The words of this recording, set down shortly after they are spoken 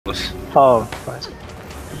Oh, right.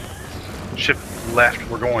 Shift left. I'm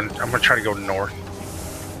gonna try to go north.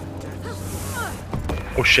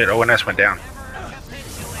 Oh shit! ONS went down.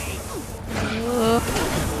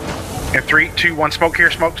 And 3, 2, 1. Smoke here.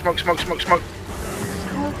 Smoke.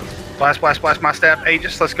 Blast. My stab.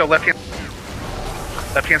 Aegis. Let's go left hand.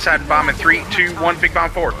 Left hand side bomb in 3, 2, 1. Big bomb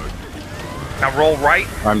forward. Now roll right.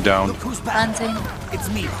 I'm down. Planting. It's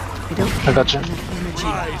me. I got you.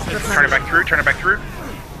 Turn it back through.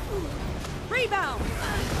 Rebound.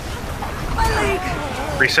 My leg.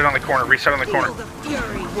 Reset on the corner.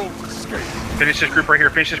 Finish this group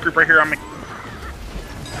right here on me.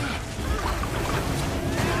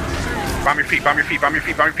 Bomb your feet.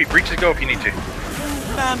 Reach to go if you need to.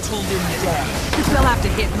 Mantled in death. They'll have to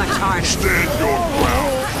hit much harder. Stand your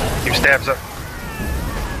ground. Keep stabs up.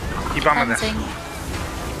 Keep bombing this.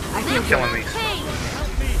 I feel Killing these.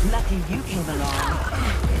 Lucky you came along.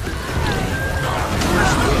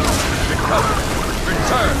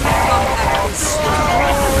 Return.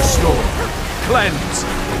 Restore. Cleanse.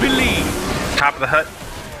 Believe. Top of the hut.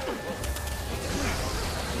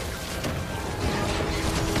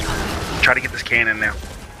 Try to get this cannon now.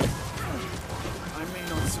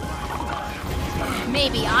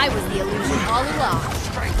 Maybe I was the illusion all along.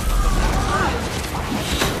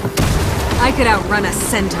 I could outrun a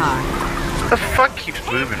centaur. The fuck keeps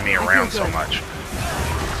moving me around so much?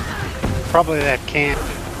 Probably that can.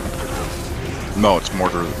 No, it's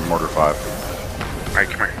mortar 5. Alright,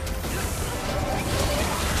 come here.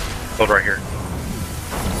 Hold right here.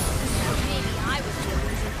 Maybe I was the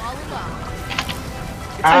illusion all along.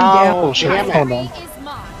 Ow, shit. Hold on. Is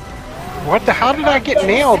mine. What the? How did I get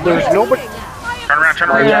nailed? There's nobody. Turn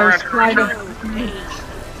around.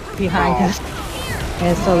 Behind us.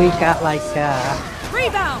 And so we got like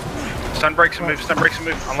Rebound. Stun breaks and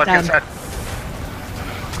move on left hand side.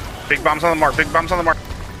 Big bombs on the mark.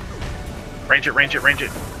 Range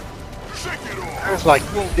it. I was like,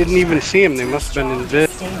 didn't even see him. They must have been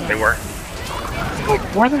invisible. They were. Like,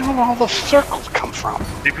 where the hell did all those circles come from? See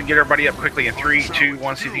if you can get everybody up quickly in 3, 2,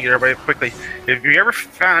 1. See if you can get everybody up quickly. If you ever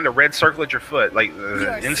find a red circle at your foot, like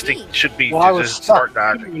the instinct should be Well, I to was just stuck. start I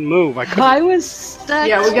dodging. couldn't even move. I couldn't. I was stuck.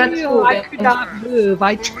 Yeah, we got too. two. I could not move.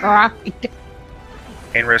 I tried.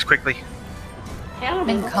 Hand rest quickly.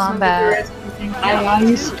 In combat.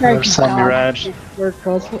 I start There's some mirage.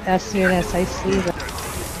 circles as soon as I see them.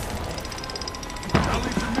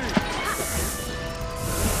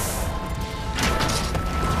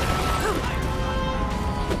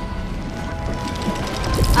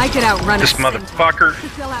 I could outrun This a centaur.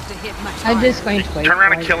 motherfucker. They'll have to hit much I'm harder. just going to wait. Turn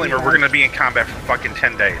around and for kill him, or it. we're gonna be in combat for fucking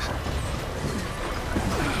 10 days.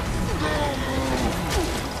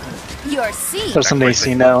 Your seat. There's some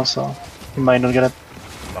AC now, so you might not get it.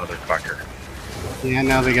 Motherfucker. Yeah,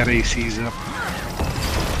 now they got ACs up.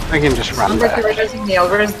 I can just run Number back. 2 reducing the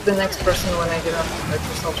Where is the next person when I get up? That's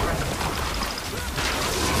just all right.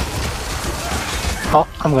 Oh,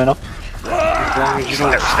 I'm going up. As long as you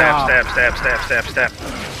don't stop. Stab.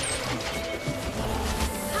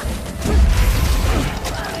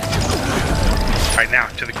 Right now,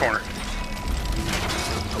 to the corner.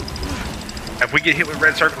 If we get hit with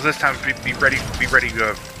red circles this time, be ready,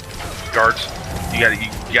 guards. You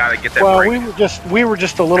gotta get that Well, break. we were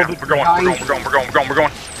just a little bit. We're going.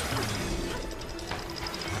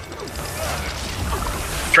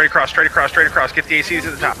 Straight across. Get the ACs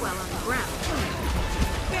at the top. Well on the ground.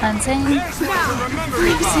 Planting.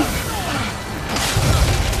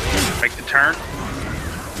 Make the turn.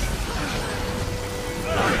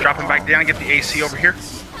 Drop him back down. Get the AC over here.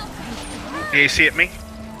 The AC at me.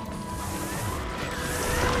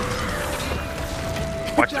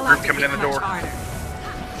 Watch the They'll group have to coming hit in the much door. harder.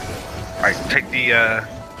 All right, take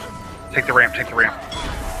the ramp.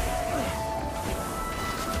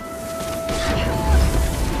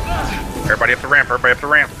 Everybody up the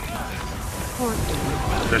ramp.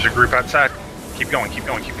 There's a group outside. Keep going.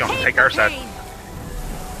 Take our side.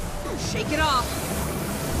 Shake it off.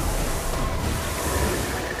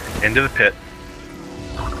 Into the pit.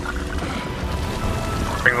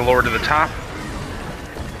 Bring the Lord to the top.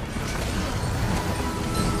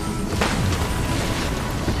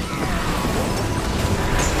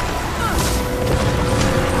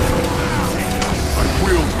 I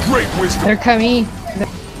wield great wisdom. They're coming.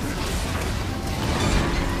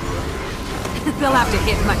 They'll have to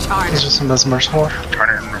hit much harder. There's just some mesmers more. Turn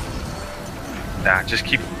it. Nah, just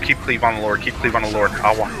keep cleave on the Lord.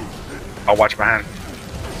 I'll watch behind.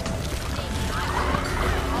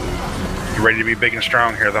 You ready to be big and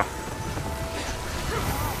strong here, though?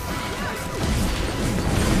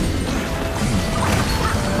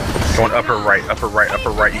 Going upper right, upper right, upper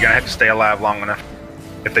right. You're gonna have to stay alive long enough.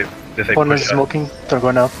 If they One push is up. smoking. They're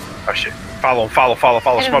going out. Oh shit. Follow,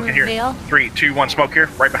 smoking here. reveal. 3, 2, 1, smoke here.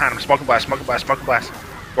 Right behind him. Smoke and blast. Go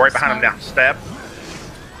right behind him now. Stab.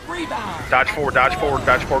 Dodge forward,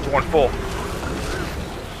 going full.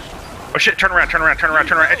 Oh shit, turn around.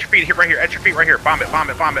 At your feet, right here. Bomb it.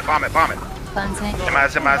 Cleansing.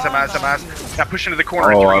 Demise. Now push into the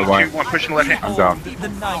corner. Oh, 3, 2, 1, push in the left hand. I'm down.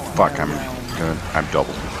 Fuck, I'm good. I'm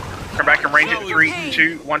doubled. Turn back and range it. 3,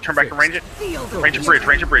 2, 1, turn back and range it. Range a bridge.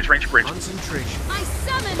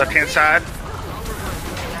 Left hand side.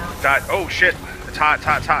 Dot. Oh shit. It's hot.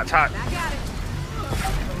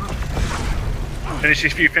 Finish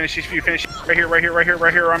these few. Right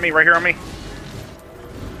here on me. Alright.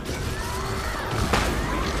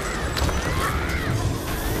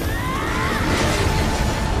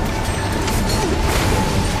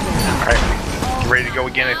 Ready to go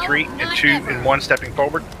again at 3 and 2 and 1, stepping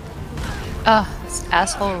forward. This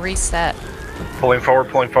asshole reset. Pulling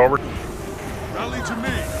forward. Rally to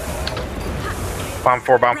me. Bomb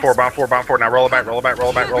 4. Now roll it back.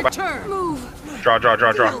 Return. Move. Draw.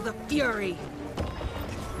 Feel the fury.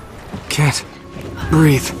 Can't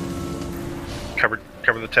breathe. Cover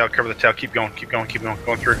the tail. Keep going. Going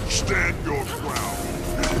through. Stand your ground.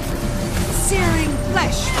 Searing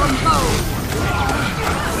flesh from bone.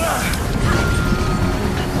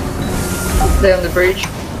 Stay on the bridge.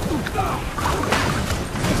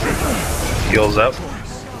 Heels up.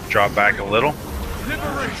 Drop back a little.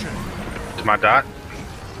 Liberation. To my dot.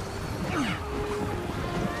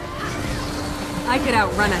 I could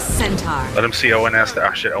outrun a centaur. Let him see ONS.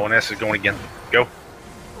 Oh shit, ONS is going again. Go.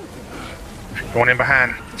 Going in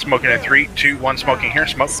behind. Smoking at 3, 2, 1. Smoking here.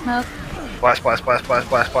 Smoke. Blast.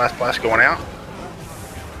 Going out.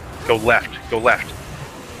 Go left.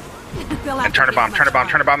 And turn a bomb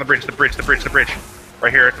the bridge.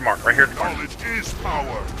 Right here at the mark. Knowledge is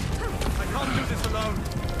power.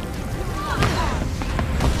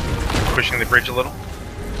 Pushing the bridge a little.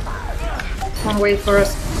 One way for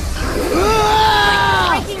us.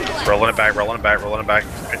 Rolling it back.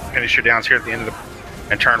 Finish your downs here at the end of the...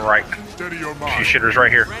 And turn right. Steady your Few mind. shitters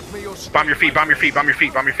right here. Bomb your feet.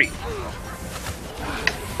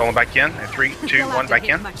 Rolling back in. And 3, 2, You'll have 1, to back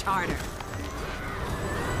hit in. Much harder.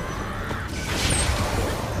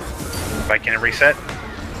 Back in and reset.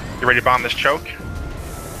 You ready to bomb this choke?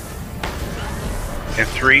 In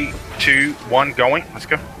 3, 2, 1, going. Let's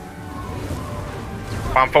go.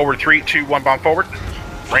 Bomb forward. 3, 2, 1, bomb forward.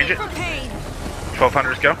 Range it.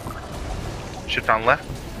 1200s, go. Shift on left.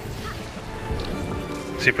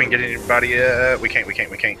 See if we can get anybody. We can't.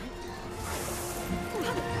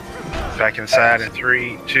 Back inside in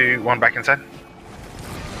 3, 2, 1. Back inside.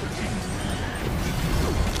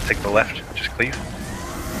 Take the left. Just cleave.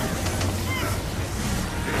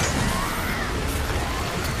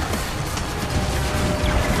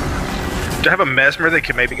 Do I have a mesmer that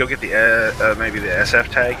could maybe go get the maybe the SF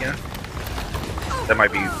tag in? That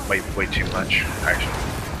might be way too much, actually.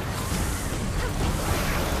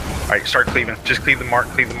 Alright, start cleaving. Just cleave the mark.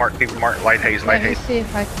 Light haze. Let me see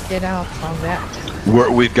if I can get out on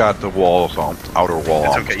that. We've got the walls on, outer wall.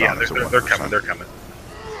 It's almost okay, yeah, done, so they're coming.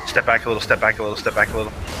 Step back a little.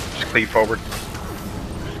 Just cleave forward.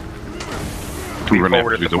 We're gonna have forward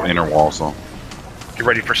to at do the the inner wall, so. Get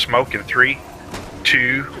ready for smoke in 3,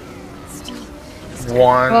 2, 1.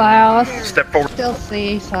 Well, I'll Step forward. still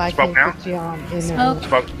see, so I Smoke can now. put you on in Smoke.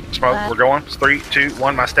 Smoke. We're going. It's 3, 2,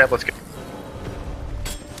 1. My step. Let's go.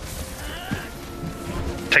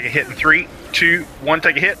 Take a hit in 3, 2, 1.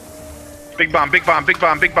 Take a hit. Big bomb. Roll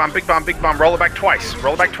it back twice. Shake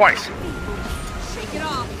it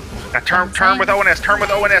off. Now turn with ONS.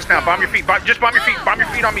 Now. Bomb your feet. Just bomb your feet. Bomb your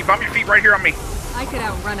feet on me. Bomb your feet right here on me. I could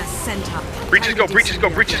outrun a centaur. Breaches go.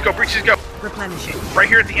 Replenishing. Right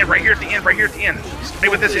here at the end. Stay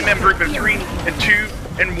with this MM group in 3 and 2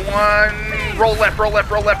 and 1. Roll left.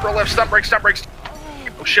 Stump brakes.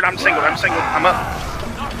 Oh shit, I'm single. I'm up.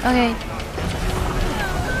 Okay.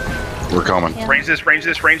 We're coming. Yeah. Range this.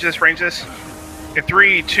 In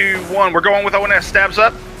 3, 2, 1. We're going with ONS. Stabs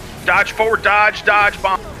up. Dodge forward. Dodge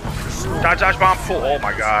bomb. Dodge bomb. Full. Oh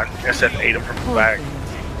my god. SF ate him from the back.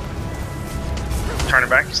 Turn it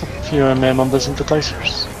back. A few MM on the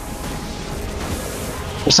synthesizers.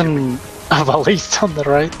 There's an Valise on the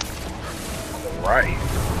right. Right.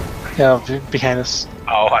 Yeah, behind us.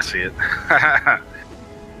 Oh, I see it.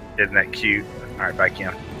 Isn't that cute? Alright, back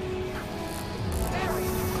in.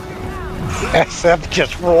 SF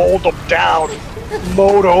just rolled them down.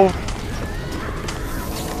 Moto.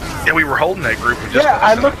 Yeah, we were holding that group. We just Yeah,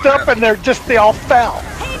 I looked up and they all fell.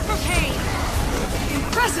 Pain for pain.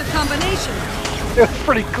 Impressive combination. It was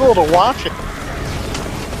pretty cool to watch it.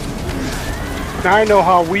 Now I know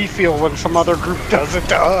how we feel when some other group does it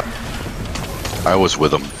to us. I was with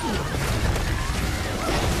them.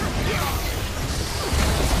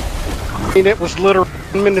 I mean, it was literally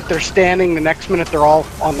 1 minute they're standing, the next minute they're all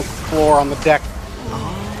on the floor on the deck.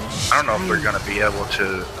 I don't know if they're going to be able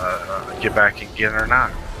to get back and get it or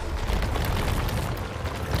not.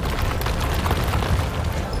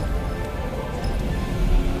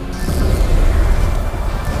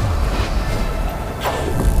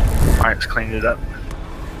 Alright, let's clean it up.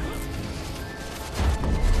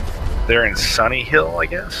 They're in Sunny Hill, I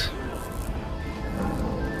guess.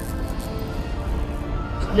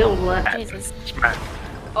 Little left. Smack.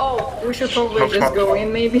 Oh, we should probably Smoke, just smoke. go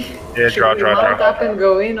in, maybe. Yeah, Should draw, we draw, mount draw. up and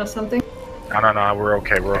go in or something? No, we're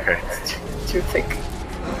okay, we're okay. It's too thick.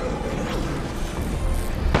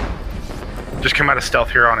 Just come out of stealth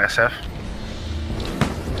here on SF.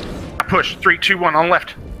 Push, 3, 2, 1, on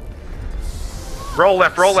left. Roll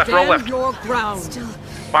left, roll left, roll left. Stand your ground.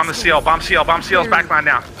 Bomb the CL, bomb CL, bomb CL's backline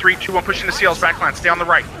now. 3, 2, 1, pushing the CL's backline, stay on the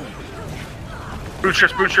right. Boon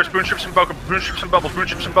strips, boon strips, boon strips and bubbles, boon strips and bubbles, boon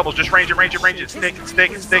strips and bubbles. Just range it, range it, range it. Stick it,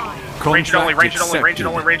 stick it, stick it. Range it only, range it only, range it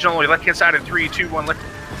only, range it only. Left hand side in 3, 2, 1, left.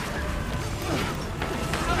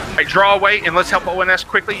 Alright, draw away and let's help ONS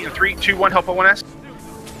quickly in 3, 2, 1, help ONS.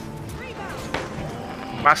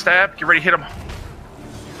 My stab, get ready to hit him.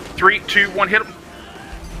 3, 2, 1, hit him.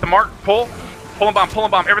 The mark, pull. Pull and bomb, pull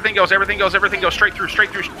and bomb. Everything goes, everything goes, everything goes. Straight through, straight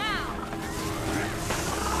through.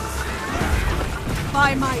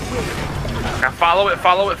 By my will. Now follow it,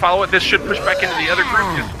 follow it, follow it. This should push back into the other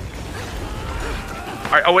group.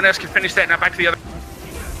 Alright, ONS can finish that. Now back to the other.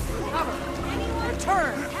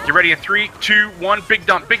 Return. Get ready in 3, 2, 1. Big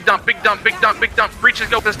dump, big dump, big dump, big dump, big dump. Breaches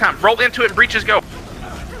go this time. Roll into it and breaches go.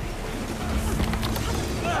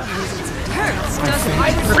 Hurts,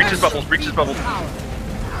 doesn't it? Breaches bubbles, breaches bubbles.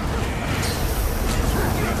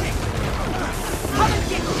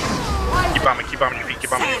 Keep bombing your feet, keep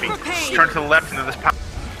bombing your feet. Turn to the left into this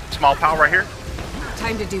small pile right here.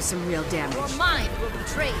 Time to do some real damage. Your mind will be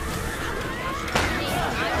traced.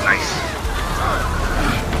 Nice.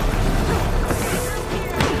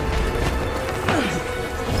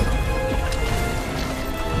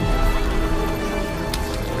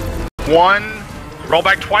 One. Roll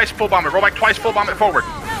back twice, full bomb it. Roll back twice, full bomb it forward.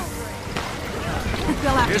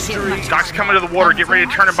 They'll have to hit my Doc's coming to the water. Get ready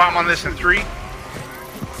to turn and bomb on this in 3.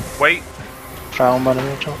 Wait. Found by the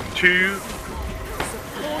Rachel. 2.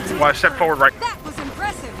 1. Step forward right. That was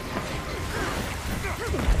impressive.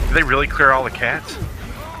 Did they really clear all the cats?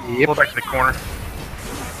 Yep. Pull back to the corner.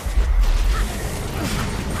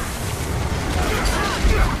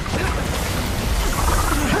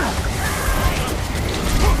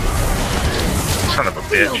 Son of a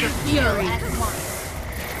Feel the bitch. fury.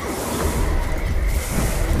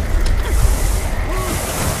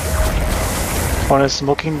 One is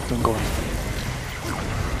smoking, then going.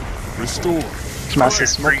 Restore. Smash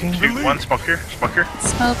is 3, smoking. 2, 1. Smoke here. Smoke here.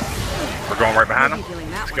 Smoke. We're going right behind them. I'll be feeling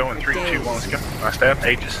that Let's go one in for 3, 2, 1. Let's days. go. My stab.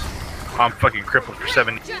 Aegis. I'm fucking crippled for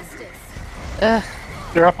 7. Ugh.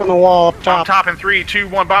 They're up on the wall up Bomb top. top in 3, 2,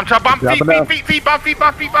 1. Bomb top. Bomb feet, feet, feet, feet. Bomb feet,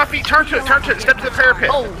 bomb feet, bomb feet. Turn to it, turn to it. Step to the parapet.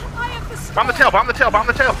 Bomb the tail, bomb the tail, bomb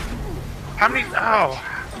the tail. How many? Oh,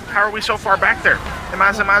 how are we so far back there? Am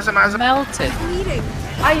Melted. Bleeding.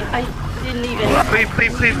 I didn't even.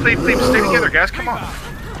 Please, stay together, guys. Come on.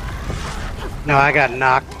 No, I got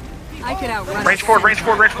knocked. I could outrun Range forward, range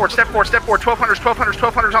forward, range forward. Step forward, step forward. 1200s, 1200s,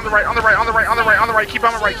 1200s on the right, on the right, on the right, on the right, on the right. Keep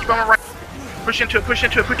on the right, keep on the right. Push into it, push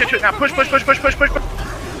into it, push into it. Now push, push, push, push, push, push.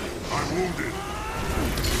 I'm wounded.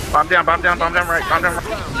 Bomb down, bomb down, bomb down right, bomb down right.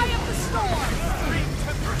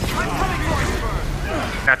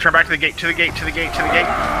 Now turn back to the gate, to the gate, to the gate, to the gate.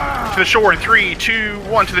 To the shore in 3, 2,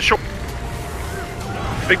 1, to the shore.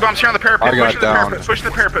 Big bombs here on the parapet. I got Push to the down. parapet, push to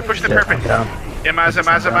the parapet, push to the parapet. Am.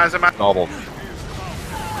 Double.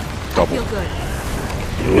 Double. Feel good.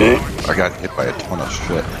 I got hit by a ton of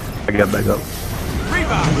shit. I got back up.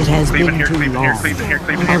 It has Cleaving been here, too cleaving long. here, cleaving here,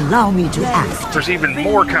 cleaving here. Allow me to act. There's even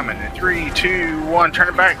more coming. In 3, 2, 1. Turn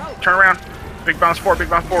it back. Turn around. Big bounce forward. Big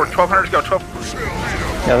bounce forward. 1200s go. 12.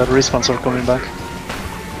 Yeah, the respawns are coming back.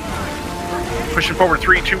 Pushing forward.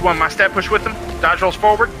 3, 2, 1. My stab. Push with them. Dodge rolls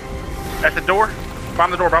forward. At the door. Bomb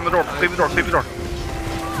the door. Bomb the door. Cleave the door. Cleave the door.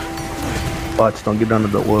 Bots, don't get down to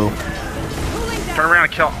the oil. Turn around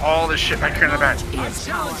and kill all this shit back here in the back.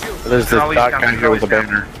 There's this All these doc guys down are here with a down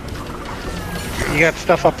banner. You got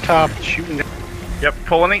stuff up top shooting. Yep.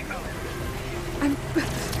 Pulling it. I'm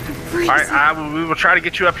All right. We will try to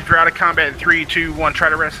get you up if you're out of combat. In 3, 2, 1. Try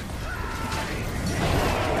to rest.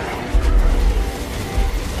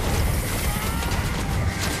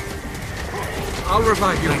 I'll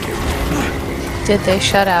revive you. Thank you. Did they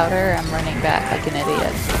shut outer? I'm running back like an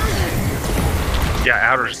idiot. Yeah,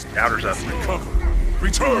 outer's up.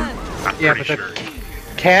 Return. I'm Yeah, pretty but sure. the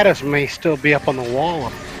Caddis may still be up on the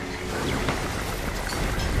wall.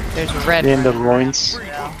 There's red. In the ruins.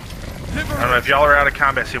 I don't know if y'all are out of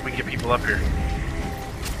combat. See if we can get people up here.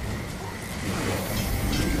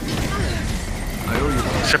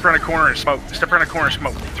 Step around the corner and smoke. Step around the corner and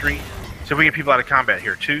smoke. 3. See if we can get people out of combat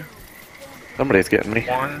here. 2. Somebody's getting me.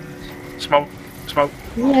 1. Smoke. Smoke.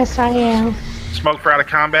 Yes, I am. Smoke for out of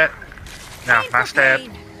combat. Now, nice stab.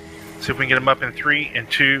 See if we can get them up in 3 and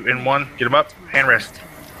 2 and 1. Get them up. Hand rest.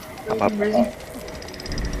 I'm up.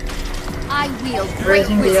 I wield great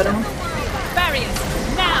Raising the other wisdom. one.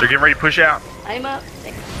 Barriers, now! They're getting ready to push out. I'm up.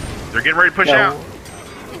 They're getting ready to push No. out.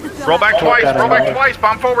 Roll back twice. got it, Roll back got it. twice.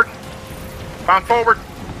 Bomb forward. Bomb forward.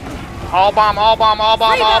 All bomb, all bomb, all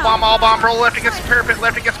bomb, all bomb, all bomb. Roll left against the parapet,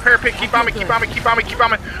 left against the parapet. Keep bombing, keep bombing, keep bombing, keep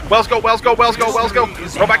bombing. Wells go, Wells go, Wells go, Wells go.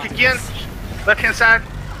 Roll back again. Left hand side.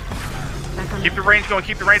 Keep the range going,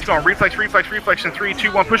 keep the range going. Reflex, reflex, reflex in 3,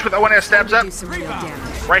 2, 1. Push with ONS, stabs up.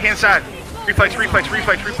 Right hand side. Reflex, reflex,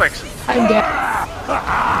 reflex, reflex. I'm dead.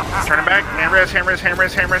 Turn it back. Hand rest, hand rest, hand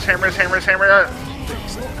rest, hand rest, hand rest, hand rest, hand rest.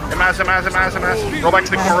 Roll back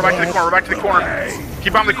to the corner, roll back to the corner, roll back to the corner.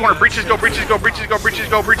 Keep on the corner. Breaches go, breaches go, breaches go, breaches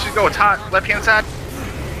go, breaches go. It's hot. Left hand side.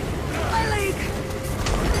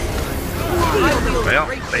 Well,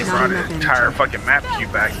 they brought an entire fucking map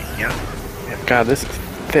cube back again. God, this is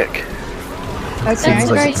thick. Okay, Seems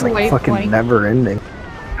like it's like fucking never ending.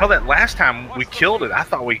 Hell, that last time we killed it, I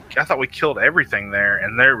thought we killed everything there,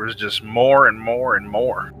 and there was just more and more and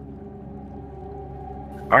more.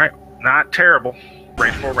 All right, not terrible.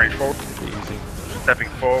 Range forward, range forward. Easy. Stepping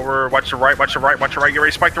forward. Watch the right, watch the right, watch the right. Get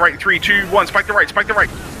ready. Spike the right. 3, 2, 1. Spike the right. Spike the right.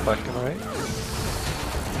 Fucking right.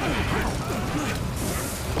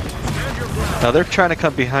 Now they're trying to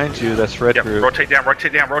come behind you. That's red Yep. group. Rotate down.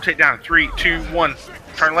 Rotate down. Rotate down. 3, 2, 1.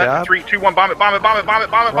 Turn left. Stab. 3, 2, 1. Bomb it. Bomb it. Bomb it. Bomb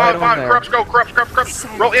it. Bomb it. Bomb it. Right Bomb it. on Corrupts there. go. Corrupts. Corrupts. Corrupts.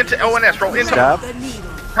 Roll into ONS. Roll into. Stab.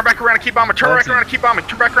 Turn back around and keep bombing. Turn back around and keep bombing.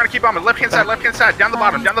 Turn back around and keep bombing. Left hand side. Left hand side. Down the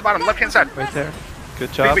bottom. Down the bottom. Left hand side. Right there.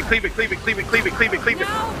 Good job. Cleave it. Cleave it. Cleave it. Cleave it. Cleave it. Cleave it. Cleave it.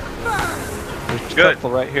 There's a Good.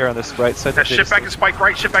 couple right here on this right side. Now shift back and spike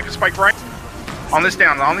right. Shift back and spike right. On this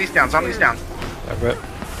down. On these downs. On these downs.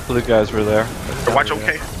 Blue guys were there. So watch.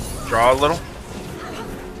 Okay. Draw a little.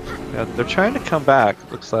 Yeah, they're trying to come back.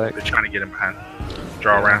 Looks like. They're trying to get him behind.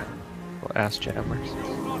 Draw around. Little ass jammers.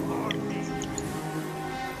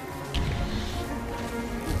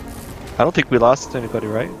 I don't think we lost anybody,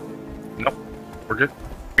 right? Nope. We're good.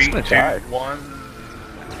 3, 2, gonna die. 1.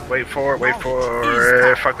 Wait for it. Wait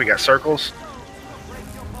for it. Fuck, we got circles.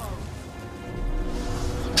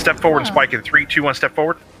 Step forward and spike in 3, 2, 1. Step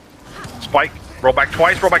forward. Spike. Roll back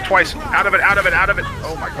twice. Roll back twice. Out of it. Out of it. Out of it.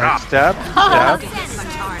 Oh my god. Stab. Stab.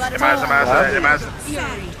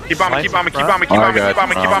 Keep bombing. Keep bombing. Keep bombing. Keep bombing. Keep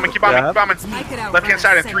bombing. Keep bombing. Keep bombing. Keep bombing. Left hand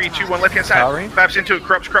side in 3, 2, 1. Left hand side. Powering. Flaps into it.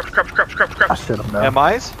 Corrupts. Corrupts. Corrupts. Corrupts. Corrupts. I Corrupts. should have known.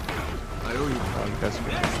 MIs? Oh, you guys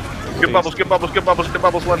are Good bubbles. Good bubbles. Good bubbles. Good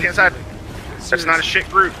bubbles. Left hand side. That's not a shit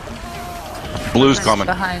group. Blue's coming.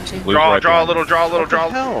 Behind you. Blue's Draw. right Draw a behind little. Draw a little. What the Draw.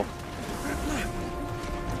 hell?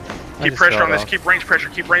 I Keep just pressure got on this. off. Keep range pressure.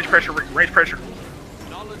 Keep range pressure. Range pressure.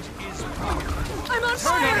 I'm on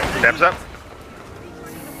fire! Steps up.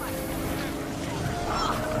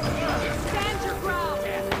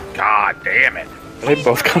 God damn it. Are they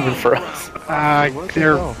both coming for us?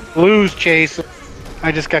 They're blues chasing.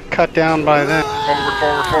 I just got cut down by them. Forward,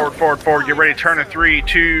 forward, forward, forward, forward. Get ready to turn in 3,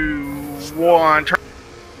 2, 1. Turn.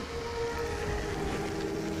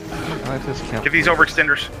 I just can't. Get these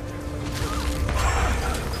overextenders.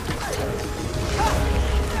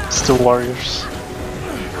 Still warriors.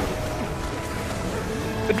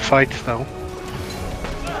 Good fights, though.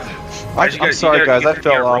 I'm sorry, guys. I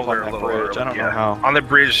fell off on that bridge. I don't know how. On the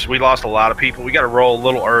bridge, we lost a lot of people. We got to roll a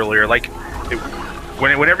little earlier. Like,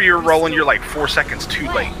 whenever you're rolling, you're like 4 seconds too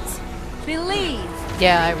late. Believe.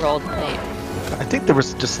 Yeah, I rolled late. I think there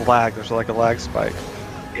was just lag. There's like a lag spike.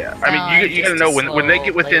 Yeah, I mean, you got to know when they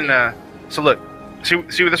get within. So look, see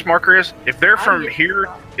what this marker is. If they're from here,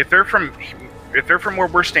 if they're from where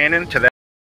we're standing to that.